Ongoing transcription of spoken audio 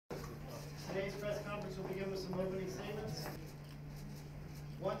some opening statements.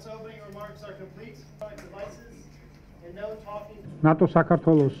 Once opening remarks are complete, devices and no talking.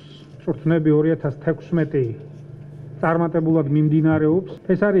 ნატო-საქართველოს წვრთნები 2016 წარმატებულად მიმდინარეობს.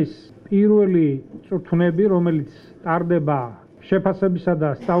 ეს არის პირველი წვრთნები, რომელიც ტარდება შეფასებისა და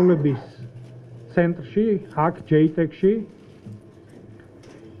სწავლების ცენტრში, აქ JTEC-ში.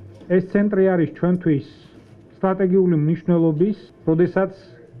 ეს ცენტრი არის ჩვენთვის სტრატეგიული მნიშვნელობის, როდესაც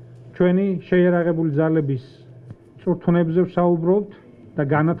ჩვენი შეიარაღებული ძალების წვრთნებზე ვსაუბრობთ და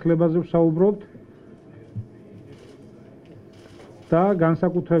განათლებაზე ვსაუბრობთ და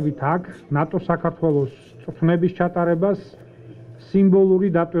განსაკუთრებით აქ ნატო-საქართველოს წვრთნების ჩატარებას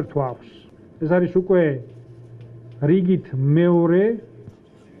სიმბოლური დატვირთვა აქვს. ეს არის უკვე რიგით მეორე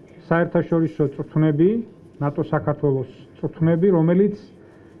საერთაშორისო წვრთნები, ნატო-საქართველოს წვრთნები, რომელიც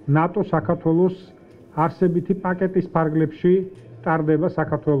ნატო-საქართველოს არსებითი პაკეტის ფარგლებში ტარდება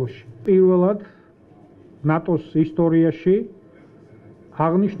საქართველოში. პირველად ნატოს ისტორიაში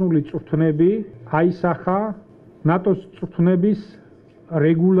აღნიშნული წვრთნები აისახა ნატოს წვრთნების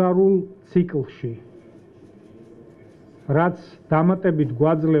რეგულარულ ციკლში, რაც დამატებით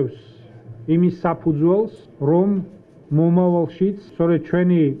გვაძლევს იმის საფუძველს, რომ მომავალშიც, სწორედ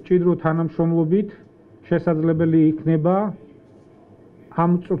ჩვენი მჭიდრო თანამშრომლობით შესაძლებელი იქნება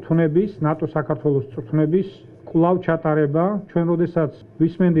ამ წვრთნების, ნატო-საქართველოს წვრთნების კვლავ ჩატარება. ჩვენ როდესაც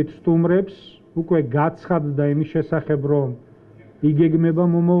ვისმენდით სტუმრებს, უკვე გაცხადდა იმის შესახებ, რომ იგეგმება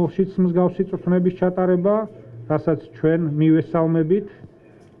მომავალშიც მსგავსი წვრთნების ჩატარება, რასაც ჩვენ მივესალმებით,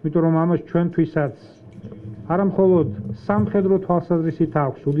 იმიტომ რომ ამას ჩვენთვისაც არა მხოლოდ სამხედრო თვალსაზრისით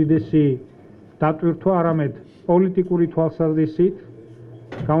აქვს უდიდესი დატვირთვა, არამედ პოლიტიკური თვალსაზრისით,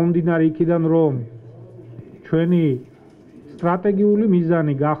 გამომდინარე იქიდან, რომ ჩვენი სტრატეგიული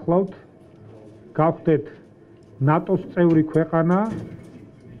მიზანი გახლავთ, გავხდეთ ნატოს წევრი ქვეყანა,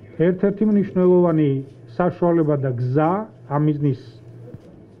 ერთ-ერთი მნიშვნელოვანი საშუალება და გზა ამ მიზნის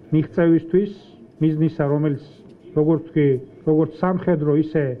მიღწევისთვის, მიზნისა, რომელიც როგორც სამხედრო,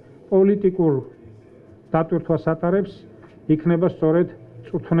 ისე პოლიტიკურ დატვირთვას ატარებს, იქნება სწორედ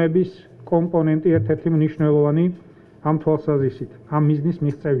წვრთნების კომპონენტი ერთ-ერთი მნიშვნელოვანი ამ თვალსაზრისით, ამ მიზნის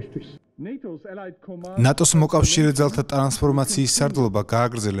მიღწევისთვის. ნატოს მოკავშირე ძალთა ტრანსფორმაციის სარდლობა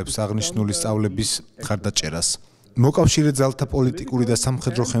გააგრძელებს აღნიშნული სწავლების მხარდაჭერას. მოკავშირე ძალთა პოლიტიკური და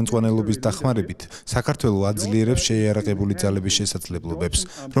სამხედრო ხელმძღვანელობის დახმარებით საქართველო აძლიერებს შეიარაღებული ძალების შესაძლებლობებს,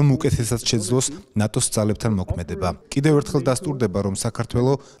 რომ უკეთესად შეძლოს ნატოს ძალებთან მოქმედება. კიდევ ერთხელ დასტურდება, რომ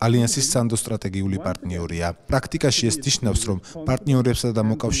საქართველო ალიანსის სანდრო სტრატეგიული პარტნიორია. პრაქტიკაში ეს ნიშნავს, რომ პარტნიორებსა და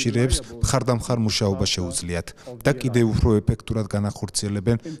მოკავშირეებს მხარდამხარ მუშაობა შეუძლიათ და კიდევ უფრო ეფექტურად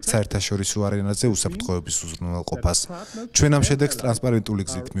განახორციელებენ საერთაშორისო არენაზე უსაფრთხოების უზრუნველყოფას. ჩვენ ამ შედეგს ტრანსპარენტული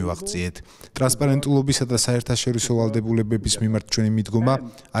გზით მივაღწიეთ. ტრანსპარენტულობისა და საერთაშორისო ვალდებულებების მიმართ ჩვენი მიდგომა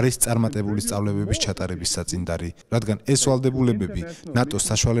არის წარმატებული სწავლებების ჩატარების საწინდარი, რადგან ეს ვალდებულებები ნატოს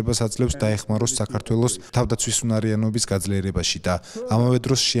საშუალებას აძლევს დაეხმაროს საქართველოს თავდაცვის უნარიანობის გაძლიერებაში და ამავე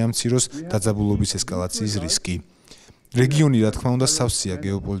დროს შეამციროს დაძაბულობის ესკალაციის რისკი. რეგიონი, რა თქმა უნდა, სავსეა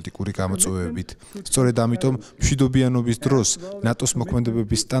გეოპოლიტიკური გამოწვევებით. სწორედ ამიტომ მშვიდობიანობის დროს ნატოს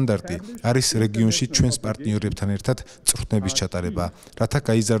მოქმედებების სტანდარტი არის რეგიონში ჩვენს პარტნიორებთან ერთად წვრთნების ჩატარება, რათა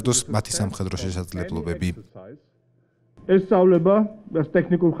გაიზარდოს მათი სამხედრო შესაძლებლობები. ეს სწავლება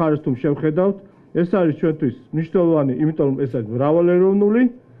ტექნიკურ ხარისხს თუ შევხედავთ, ეს არის ჩვენთვის მნიშვნელოვანი, იმიტომ რომ ეს არის მრავალეროვნული,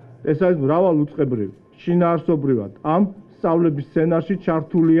 ეს არის მრავალუწყებრივი. შინაარსობრივად ამ სწავლების სცენარში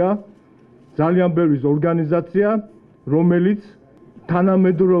ჩართულია ძალიან ბევრი ორგანიზაცია, რომელიც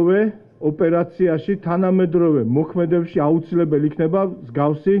თანამედროვე ოპერაციაში, თანამედროვე მოქმედებებში აუცილებელი იქნება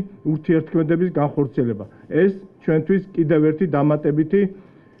მსგავსი ურთიერთქმედების განხორციელება. ეს ჩვენთვის კიდევ ერთი დამატებითი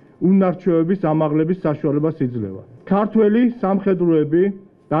უნარჩვევების ამაღლების საშუალებას იძლევა. ქართველი სამხედროები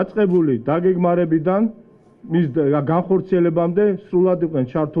დაწყებული დაგეგმარებიდან მის განხორციელებამდე სრულად იყვნენ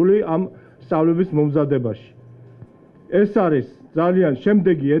ჩართული ამ სწავლების მომზადებაში. ეს არის ძალიან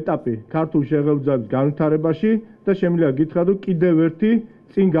შემდეგი ეტაპი ქართულ შეღებულების განვითარებაში და შემიძლია გითხრათ, რომ კიდევ ერთი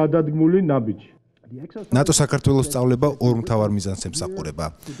წინ გადადგმული ნაბიჯი. ნატო-საქართველოს სწავლება ორ მთავარ მიზანს ემსახურება.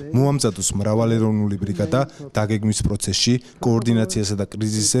 მოამზადოს მრავალეროვნული ბრიგადა დაგეგმვის პროცესში, კოორდინაციასა და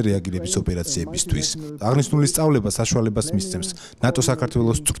კრიზისზე რეაგირების ოპერაციებისთვის. აღნიშნული სწავლება საშუალებას მისცემს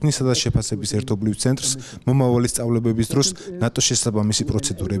ნატო-საქართველოს წვრთნისა და შეფასების ერთობლივ ცენტრს მომავალი სწავლებების დროს ნატოს შესაბამისი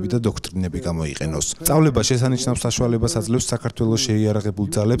პროცედურები და დოქტრინები გამოიყენოს. სწავლება შესანიშნავ საშუალებას აძლევს საქართველოს შეიარაღებულ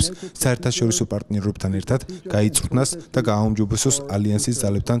ძალებს საერთაშორისო პარტნიორებთან ერთად გაიწვრთნას და გააუმჯობესოს ალიანსის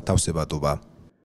ძალებთან თავსებადობა.